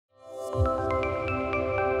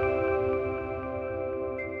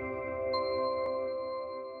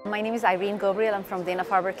My name is Irene Ghobrial. I'm from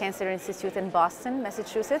Dana-Farber Cancer Institute in Boston,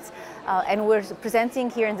 Massachusetts. And we're presenting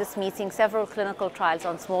here in this meeting several clinical trials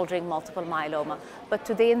on smoldering multiple myeloma. But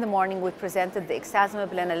today in the morning, we presented the ixazomib,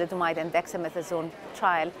 lenalidomide, and dexamethasone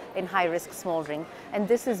trial in high-risk smoldering. And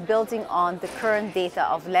this is building on the current data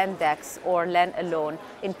of len-dex or len alone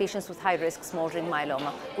in patients with high-risk smoldering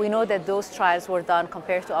myeloma. We know that those trials were done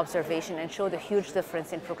compared to observation and showed a huge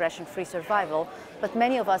difference in progression-free survival. But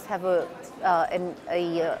many of us have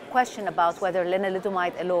a question about whether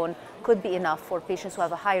lenalidomide alone could be enough for patients who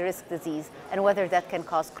have a high-risk disease and whether that can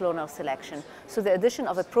cause clonal selection. So the addition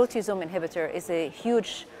of a proteasome inhibitor is a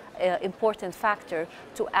huge important factor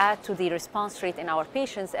to add to the response rate in our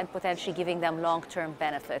patients and potentially giving them long-term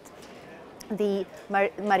benefit. The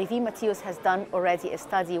Mariví Mateos has done already a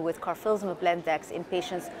study with carfilzomib len-dex in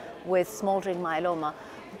patients with smoldering myeloma.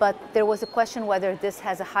 But there was a question whether this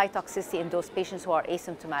has a high toxicity in those patients who are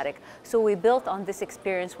asymptomatic. So we built on this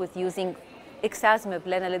experience with using ixazomib,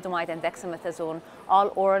 lenalidomide, and dexamethasone,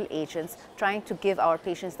 all oral agents, trying to give our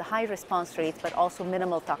patients the high response rate, but also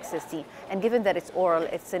minimal toxicity. And given that it's oral,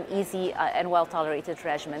 it's an easy and well-tolerated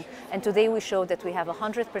regimen. And today we showed that we have a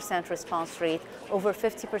 100% response rate. Over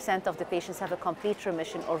 50% of the patients have a complete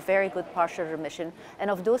remission or very good partial remission.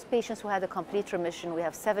 And of those patients who had a complete remission, we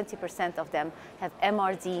have 70% of them have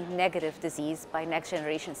MRD negative disease by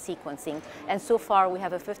next-generation sequencing. And so far, we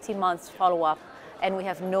have a 15-month follow-up, and we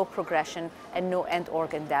have no progression and no end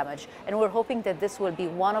organ damage. And we're hoping that this will be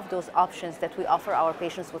one of those options that we offer our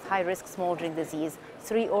patients with high-risk smoldering disease,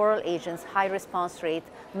 3 oral agents, high response rate,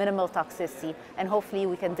 minimal toxicity, and hopefully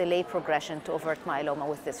we can delay progression to overt myeloma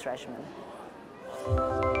with this regimen.